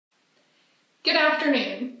Good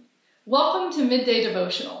afternoon. Welcome to Midday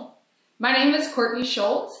Devotional. My name is Courtney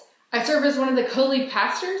Schultz. I serve as one of the co-lead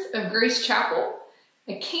pastors of Grace Chapel,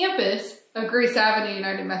 a campus of Grace Avenue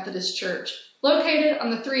United Methodist Church, located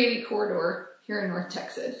on the 380 corridor here in North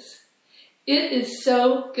Texas. It is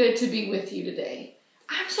so good to be with you today.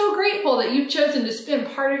 I'm so grateful that you've chosen to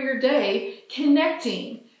spend part of your day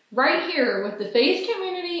connecting right here with the faith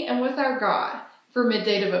community and with our God for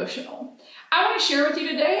Midday Devotional. I want to share with you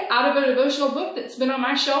today out of a devotional book that's been on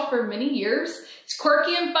my shelf for many years. It's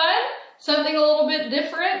quirky and fun, something a little bit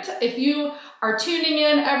different. If you are tuning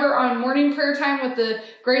in ever on morning prayer time with the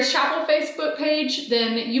Grace Chapel Facebook page,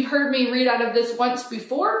 then you've heard me read out of this once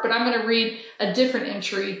before, but I'm going to read a different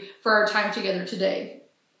entry for our time together today.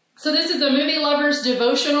 So this is the Movie Lovers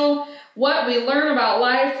Devotional, what we learn about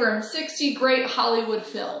life from 60 great Hollywood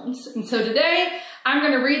films. And so today, I'm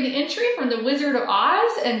going to read the entry from The Wizard of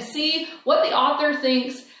Oz and see what the author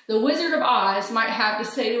thinks The Wizard of Oz might have to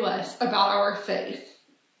say to us about our faith.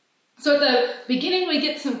 So at the beginning, we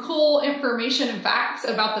get some cool information and facts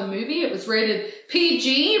about the movie. It was rated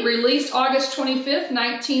PG, released August 25th,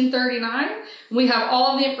 1939. We have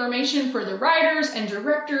all of the information for the writers and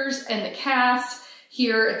directors and the cast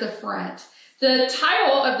here at the front. The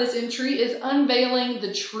title of this entry is Unveiling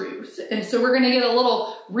the Truth. And so we're going to get a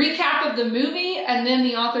little recap of the movie, and then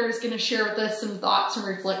the author is going to share with us some thoughts and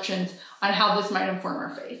reflections on how this might inform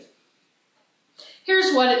our faith.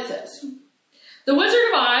 Here's what it says. The Wizard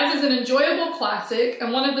of Oz is an enjoyable classic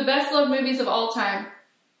and one of the best-loved movies of all time.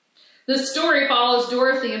 The story follows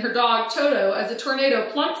Dorothy and her dog Toto as a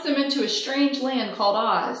tornado plunks them into a strange land called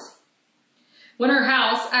Oz. When her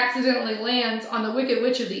house accidentally lands on the Wicked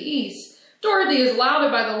Witch of the East, Dorothy is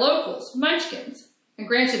lauded by the locals, munchkins, and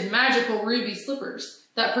granted magical ruby slippers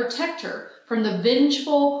that protect her from the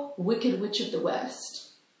vengeful Wicked Witch of the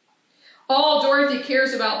West. All Dorothy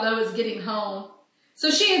cares about, though, is getting home. So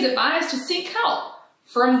she is advised to seek help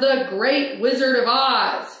from the great Wizard of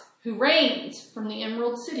Oz, who reigns from the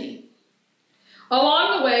Emerald City.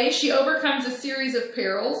 Along the way, she overcomes a series of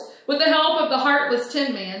perils with the help of the heartless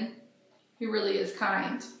Tin Man, who really is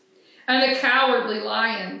kind, and the cowardly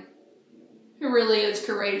Lion, who really is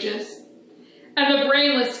courageous, and the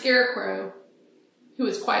brainless Scarecrow, who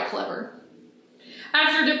is quite clever.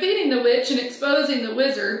 After defeating the witch and exposing the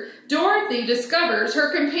wizard, Dorothy discovers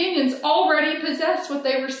her companions already possessed what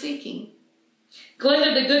they were seeking.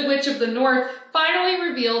 Glinda, the Good Witch of the North, finally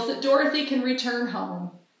reveals that Dorothy can return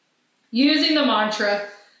home, using the mantra,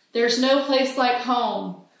 "There's no place like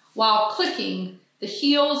home," while clicking the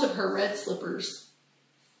heels of her red slippers.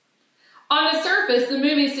 On the surface, the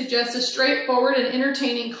movie suggests a straightforward and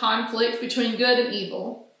entertaining conflict between good and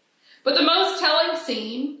evil. But the most telling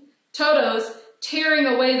scene, Toto's tearing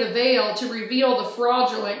away the veil to reveal the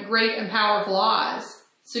fraudulent, great, and powerful Oz,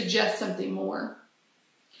 suggests something more.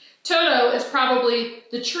 Toto is probably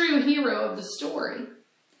the true hero of the story.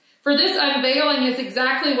 For this unveiling is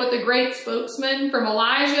exactly what the great spokesmen, from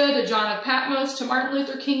Elijah to John of Patmos to Martin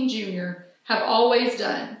Luther King Jr., have always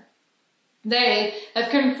done. They have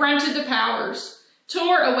confronted the powers,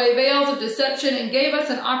 tore away veils of deception, and gave us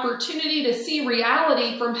an opportunity to see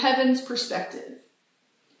reality from heaven's perspective.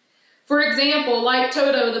 For example, like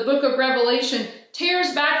Toto, the book of Revelation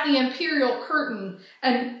tears back the imperial curtain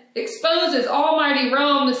and exposes almighty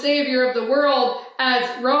Rome, the savior of the world,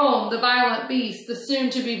 as Rome, the violent beast, the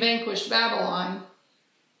soon-to-be vanquished Babylon.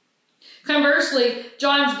 Conversely,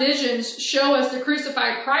 John's visions show us the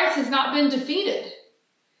crucified Christ has not been defeated.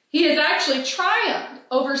 He has actually triumphed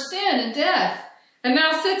over sin and death and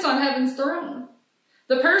now sits on heaven's throne.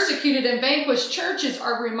 The persecuted and vanquished churches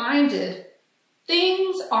are reminded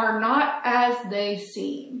things are not as they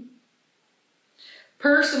seem.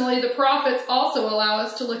 Personally, the prophets also allow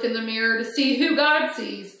us to look in the mirror to see who God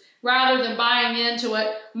sees rather than buying into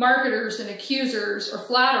what marketers and accusers or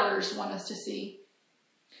flatterers want us to see.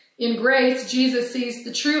 In grace, Jesus sees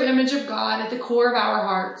the true image of God at the core of our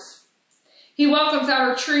hearts. He welcomes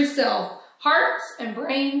our true self, hearts and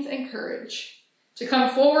brains and courage, to come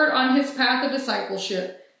forward on his path of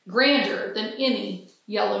discipleship, grander than any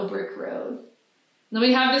yellow brick road. And then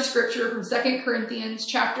we have this scripture from 2 Corinthians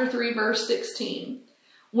chapter 3, verse 16.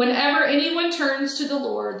 Whenever anyone turns to the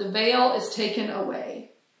Lord, the veil is taken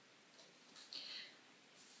away.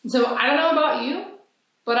 And so I don't know about you,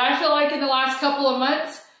 but I feel like in the last couple of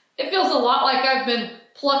months, it feels a lot like I've been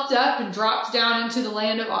plucked up and dropped down into the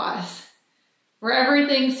land of Oz, where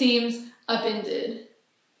everything seems upended.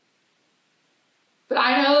 But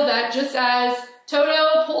I know that just as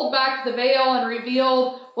Toto pulled back the veil and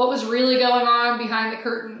revealed what was really going on behind the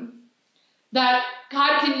curtain, that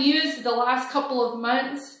God can use the last couple of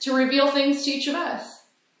months to reveal things to each of us.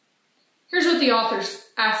 Here's what the authors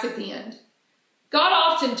ask at the end. God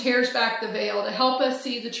often tears back the veil to help us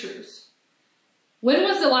see the truth. When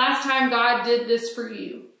was the last time God did this for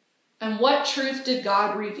you? And what truth did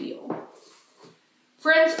God reveal?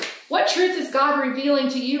 Friends, what truth is God revealing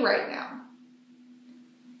to you right now?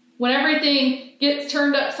 When everything gets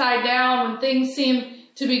turned upside down, when things seem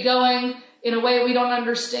to be going in a way we don't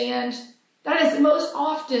understand, that is most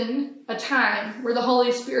often a time where the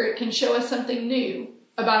Holy Spirit can show us something new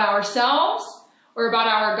about ourselves, or about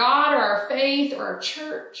our God, or our faith, or our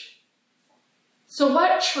church. So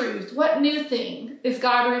what truth, what new thing is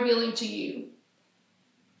God revealing to you?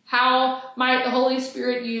 How might the Holy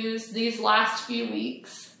Spirit use these last few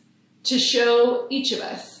weeks to show each of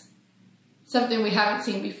us something we haven't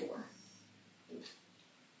seen before?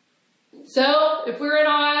 So, if we're in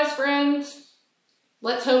awe as friends,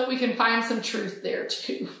 let's hope we can find some truth there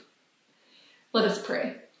too. Let us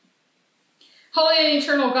pray. Holy and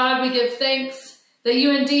eternal God, we give thanks that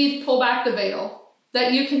you indeed pull back the veil,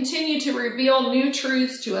 that you continue to reveal new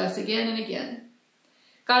truths to us again and again.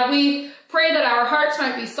 God, we pray that our hearts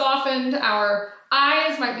might be softened, our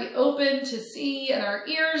eyes might be open to see, and our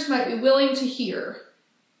ears might be willing to hear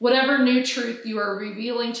whatever new truth you are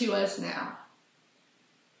revealing to us now.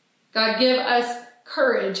 God, give us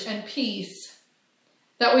courage and peace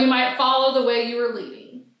that we might follow the way you are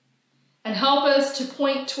leading, and help us to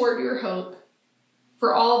point toward your hope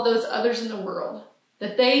for all of those others in the world,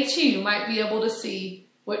 that they too might be able to see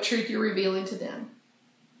what truth you're revealing to them.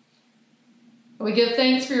 And we give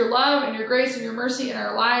thanks for your love and your grace and your mercy in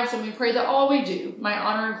our lives, and we pray that all we do might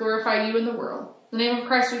honor and glorify you in the world. In the name of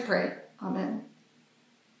Christ we pray. Amen.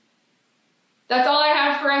 That's all I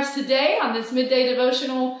have for us today on this midday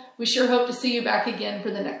devotional. We sure hope to see you back again for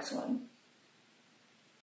the next one.